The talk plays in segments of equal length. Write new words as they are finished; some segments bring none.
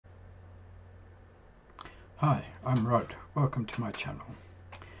Hi, I'm Rod. Welcome to my channel.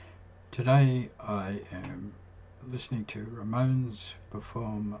 Today I am listening to Ramones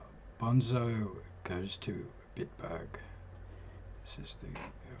perform Bonzo Goes To Bitburg. This is the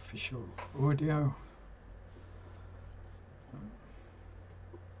official audio.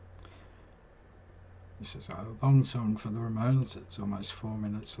 This is a long song for the Ramones. It's almost 4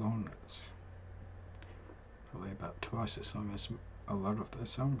 minutes long. It's probably about twice as long as a lot of their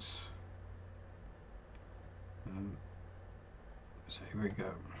songs. So here we go.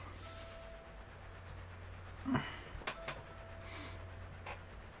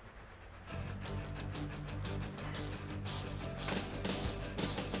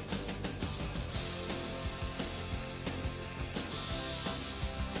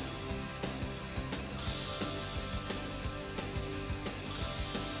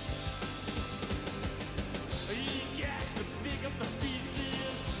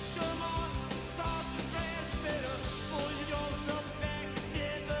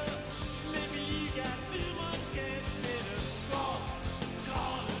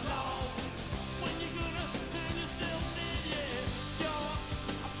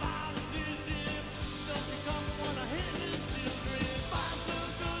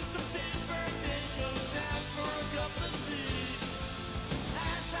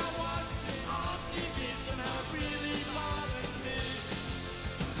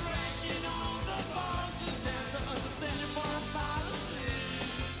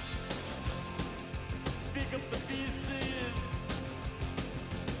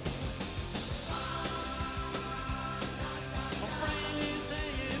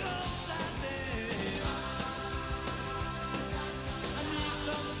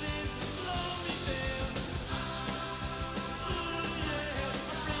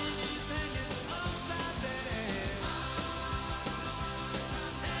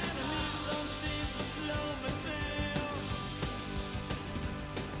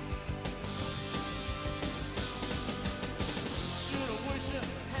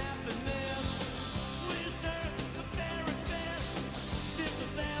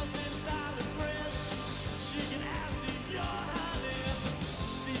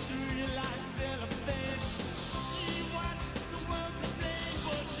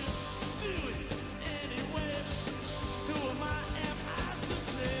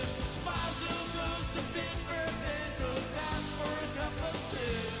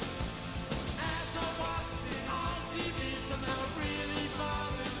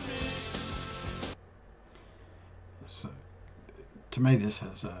 To me, this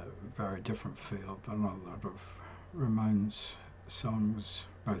has a very different feel than a lot of Ramones songs,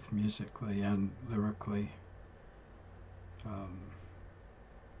 both musically and lyrically.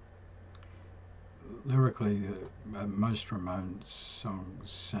 Lyrically, most Ramones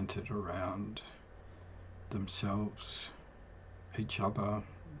songs centered around themselves, each other,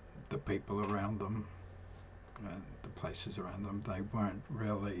 the people around them, and the places around them. They weren't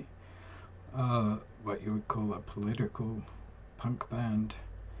really what you would call a political punk band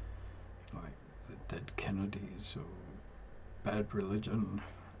like the Dead Kennedys or Bad Religion.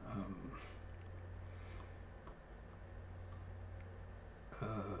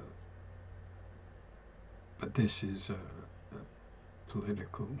 But this is a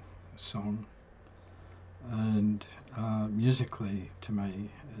political song, and musically, to me,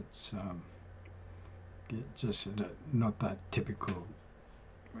 it's just not that typical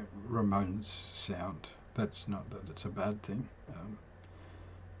Ramones sound. That's not that it's a bad thing.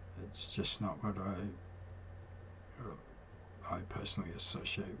 It's just not what I personally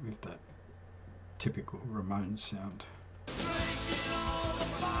associate with that typical Ramones sound.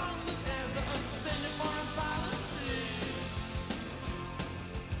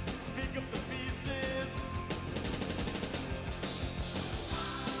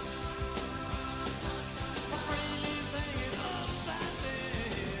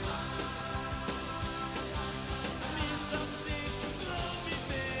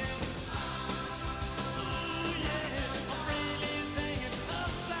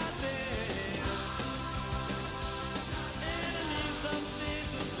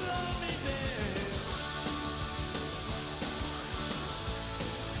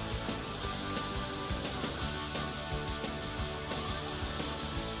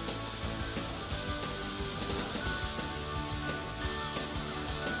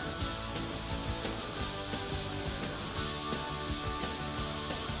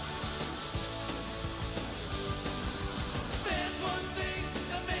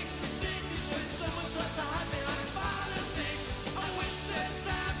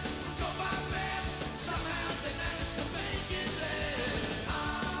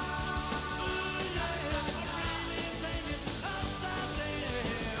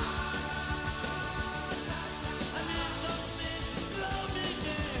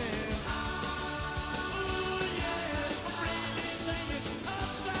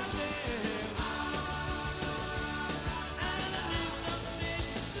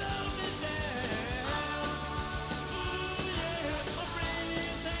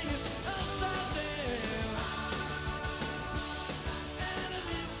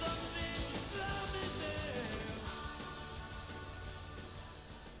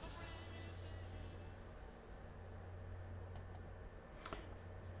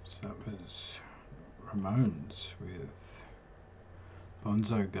 So that was Ramones with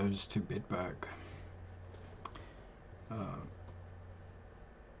Bonzo Goes to Bitburg.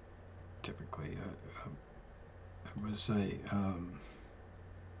 Typically, it was a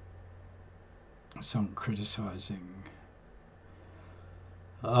song criticizing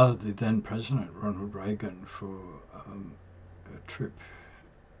the then President Ronald Reagan for a trip,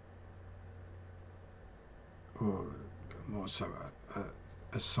 or more so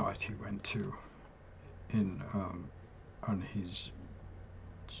a site he went to in on his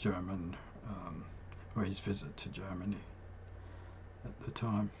German, or his visit to Germany at the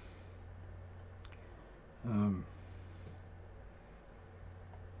time. And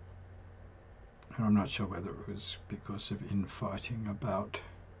I'm not sure whether it was because of infighting about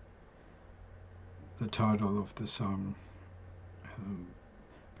the title of the song,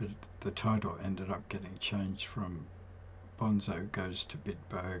 but the title ended up getting changed from Bonzo Goes to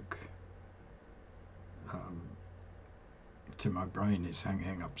Bitburg to My Brain Is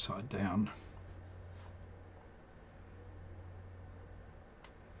Hanging Upside Down.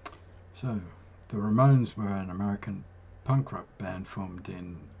 So, the Ramones were an American punk rock band formed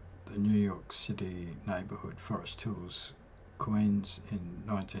in the New York City neighborhood Forest Hills, Queens in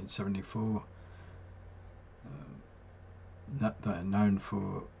 1974. They are known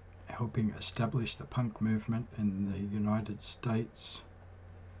for helping establish the punk movement in the United States.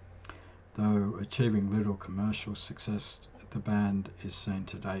 Though achieving little commercial success, the band is seen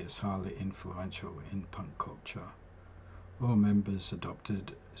today as highly influential in punk culture. All members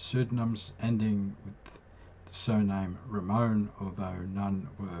adopted pseudonyms ending with the surname Ramone, although none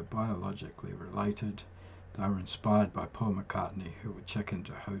were biologically related. They were inspired by Paul McCartney, who would check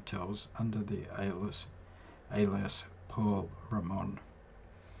into hotels under the alias Paul Ramon.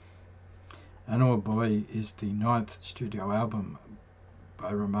 An All Boy is the 9th studio album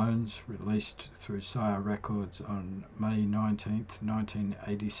by Ramones, released through Sire Records on May 19,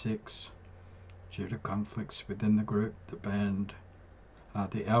 1986. Due to conflicts within the group,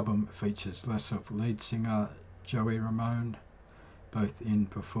 the album features less of lead singer Joey Ramone, both in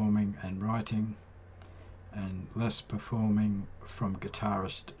performing and writing, and less performing from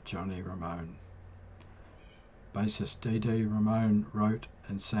guitarist Johnny Ramone. Bassist Dee Dee Ramone wrote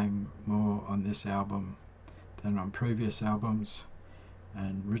and sang more on this album than on previous albums,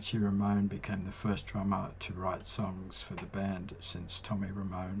 and Richie Ramone became the first drummer to write songs for the band since Tommy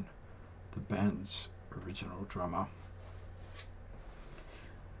Ramone, the band's original drummer.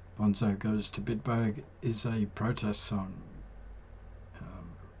 Bonzo Goes to Bitburg is a protest song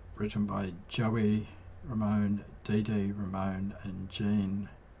written by Joey Ramone, Dee Dee Ramone and Jean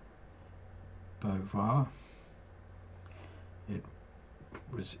Beauvoir. It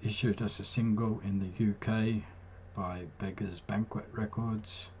was issued as a single in the UK by Beggars Banquet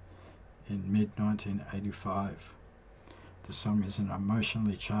Records in mid-1985. The song is an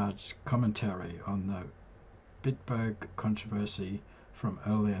emotionally charged commentary on the Bitburg controversy from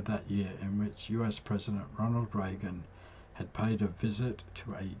earlier that year, in which US President Ronald Reagan had paid a visit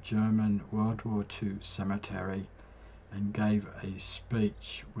to a German World War II cemetery and gave a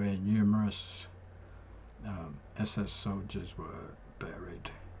speech where numerous SS soldiers were buried.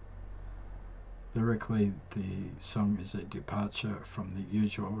 Lyrically, the song is a departure from the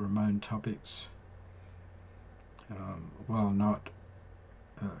usual Ramone topics. While not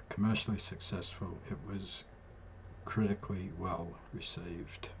commercially successful, it was critically well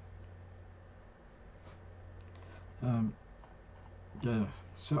received. Yeah,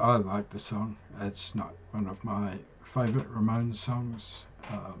 so I like the song. It's not one of my favourite Ramones songs,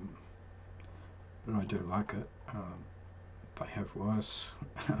 but I do like it. They have worse.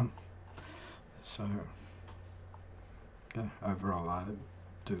 So, yeah, overall I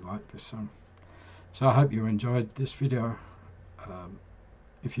do like this song. So I hope you enjoyed this video.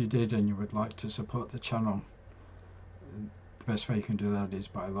 If you did and you would like to support the channel, the best way you can do that is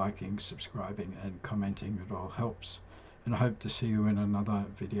by liking, subscribing and commenting. It all helps. And I hope to see you in another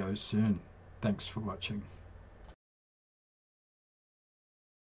video soon. Thanks for watching.